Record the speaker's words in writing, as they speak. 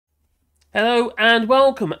Hello and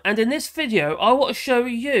welcome, and in this video I want to show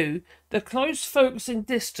you the close focusing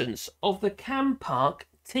distance of the Campark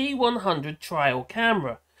T100 trail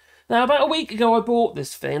camera. Now about a week ago I bought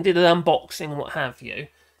this thing, did an unboxing and what have you,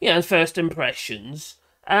 first impressions,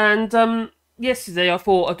 and yesterday I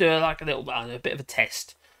thought I'd do a bit of a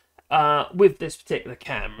test with this particular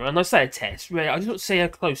camera, and I say a test, really, I just want to see how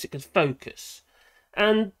close it could focus.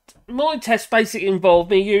 And my test basically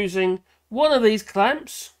involved me using one of these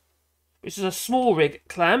clamps, which is a small rig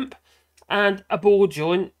clamp, and a ball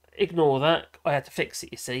joint. Ignore that. I had to fix it,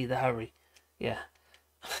 you see, the hurry. Yeah.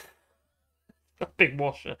 A big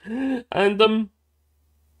washer. And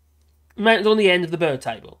mounted on the end of the bird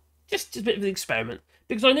table. Just a bit of an experiment.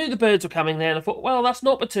 Because I knew the birds were coming there, and I thought, well, that's an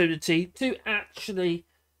opportunity to actually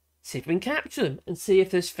see if we can capture them and see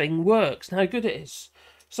if this thing works and how good it is.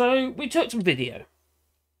 So we took some video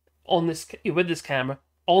on this with this camera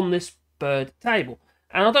on this bird table.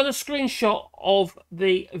 And I've done a screenshot of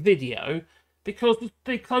the video because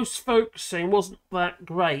the close focusing wasn't that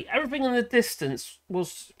great. Everything in the distance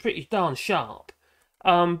was pretty darn sharp.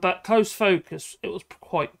 But close focus, it was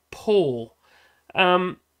quite poor.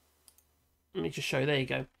 Let me just show you. There you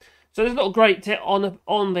go. So there's a little grate tip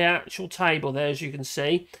on the actual table there, as you can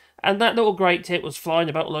see. And that little grate tip was flying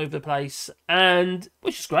about all over the place, and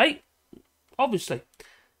which is great, obviously.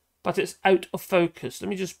 But it's out of focus. Let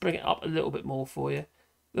me just bring it up a little bit more for you.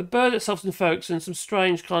 The bird itself's in focus and some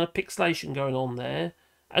strange kind of pixelation going on there.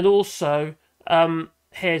 And also,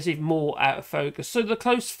 hair's even more out of focus. So the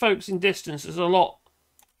close focusing distance is a lot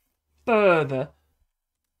further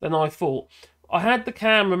than I thought. I had the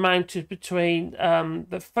camera mounted between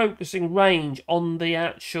the focusing range on the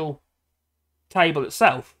actual table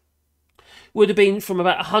itself. Would have been from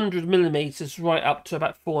about 100mm right up to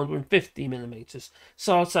about 450mm.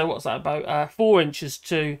 So I'd say, what's that, about 4 inches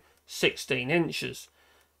to 16 inches.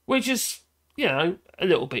 Which is, a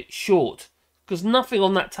little bit short. Because nothing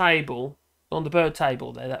on that table, on the bird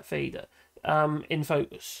table there, that feeder, in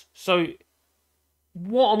focus. So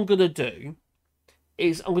what I'm going to do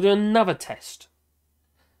is I'm going to do another test.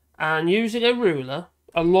 And using a ruler,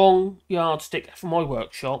 a long yardstick from my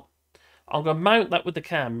workshop, I'm going to mount that with the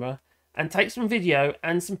camera and take some video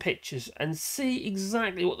and some pictures and see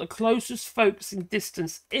exactly what the closest focusing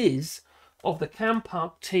distance is of the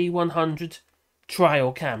Campark T100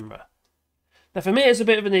 trail camera. Now for me it's a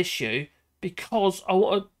bit of an issue because I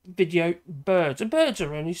want to video birds, and birds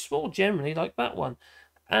are only small generally, like that one,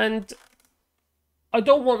 and I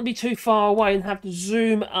don't want to be too far away and have to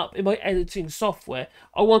zoom up in my editing software.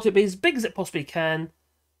 I want it to be as big as it possibly can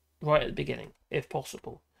right at the beginning, if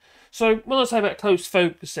possible. So when I say about close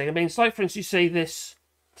focusing, I mean, it's like, for instance, you see this.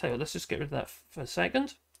 Tell you what, let's just get rid of that for a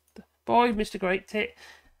second. Bye, Mr. Great Tit.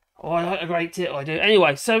 Oh, I like a great tit, I do.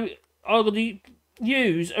 Anyway, so I'm going to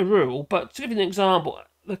use a rule, but to give you an example,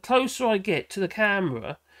 the closer I get to the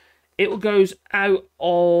camera, it goes out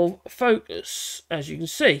of focus, as you can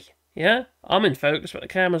see. Yeah, I'm in focus, but the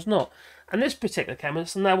camera's not. And this particular camera,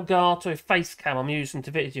 it's an Elgato face cam I'm using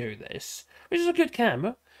to video this, which is a good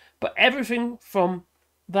camera, but everything from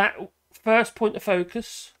that first point of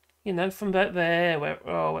focus, from back there,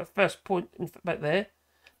 where first point back there,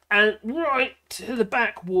 and right to the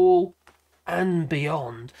back wall and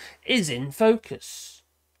beyond is in focus.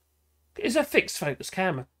 It's a fixed focus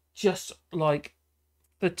camera, just like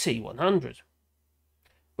the T100,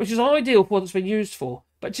 which is ideal for what it's been used for.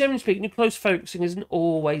 But generally speaking, your close focusing isn't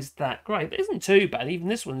always that great. It isn't too bad. Even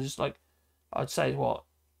this one is like, I'd say,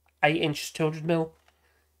 8 inches, 200mm,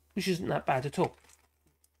 which isn't that bad at all.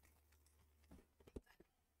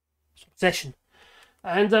 Session.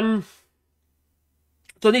 And so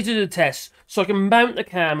I need to do the test so I can mount the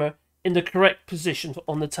camera in the correct position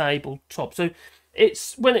on the table top. So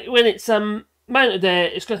it's when it's mounted there,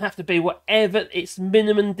 it's going to have to be whatever its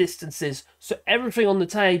minimum distance is. So everything on the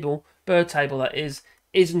table, bird table that is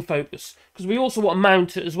in focus. Because we also want to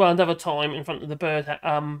mount it as well another time in front of the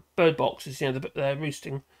bird boxes, the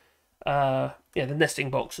roosting, the nesting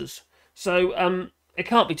boxes. So it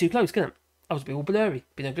can't be too close, can it? I was a bit all blurry,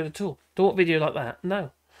 be no good at all. Don't want video like that,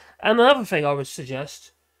 no. And another thing I would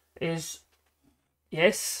suggest is,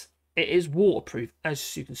 yes, it is waterproof.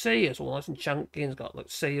 As you can see, it's all nice and chunky, and it's got like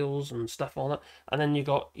seals and stuff on it. And then you've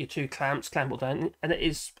got your two clamps clamped down, and it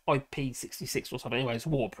is IP66 or something. Anyway, it's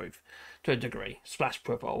waterproof to a degree, splash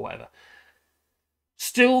proof or whatever.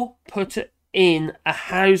 Still put it in a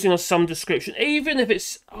housing of some description, even if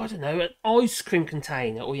it's, I don't know, an ice cream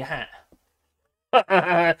container or your hat.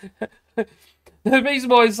 The reason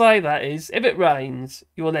why I say that is, if it rains,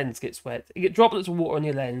 your lens gets wet. You get droplets of water on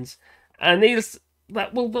your lens, and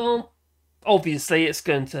that will, obviously, it's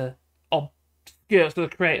going to it's going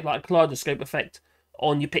to create like a kaleidoscope effect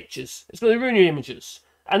on your pictures. It's going to ruin your images.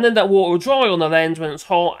 And then that water will dry on the lens when it's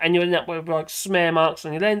hot, and you end up with like smear marks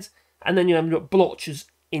on your lens, and then you end up blotches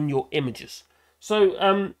in your images.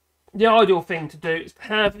 So the ideal thing to do is to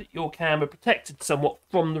have your camera protected somewhat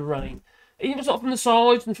from the rain. Even if it's not from the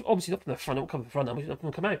sides, and obviously not from the front, it won't come from the front, it's not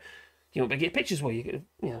going to come out. You won't be able to get pictures where you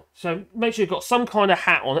know. So make sure you've got some kind of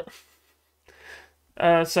hat on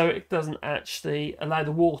it, so it doesn't actually allow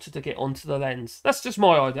the water to get onto the lens. That's just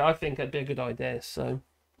my idea. I think it'd be a good idea. So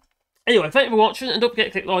anyway, thank you for watching, and don't forget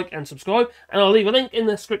to click like and subscribe. And I'll leave a link in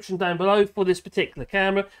the description down below for this particular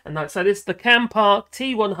camera. And like I said, it's the Campark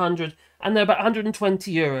T100, and they're about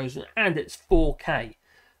 €120, and it's 4K.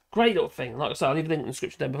 Great little thing. Like I said, I'll leave a link in the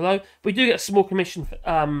description down below. We do get a small commission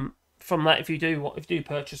from that if you do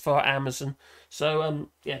purchase via Amazon. So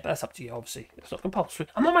yeah, but that's up to you. Obviously, it's not compulsory.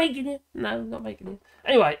 I'm not making it. No, not making it.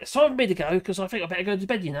 Anyway, it's time for me to go because I think I better go to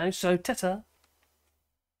bed. You know. So ta-ta.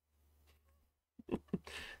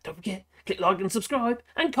 Don't forget, click like and subscribe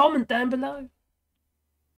and comment down below.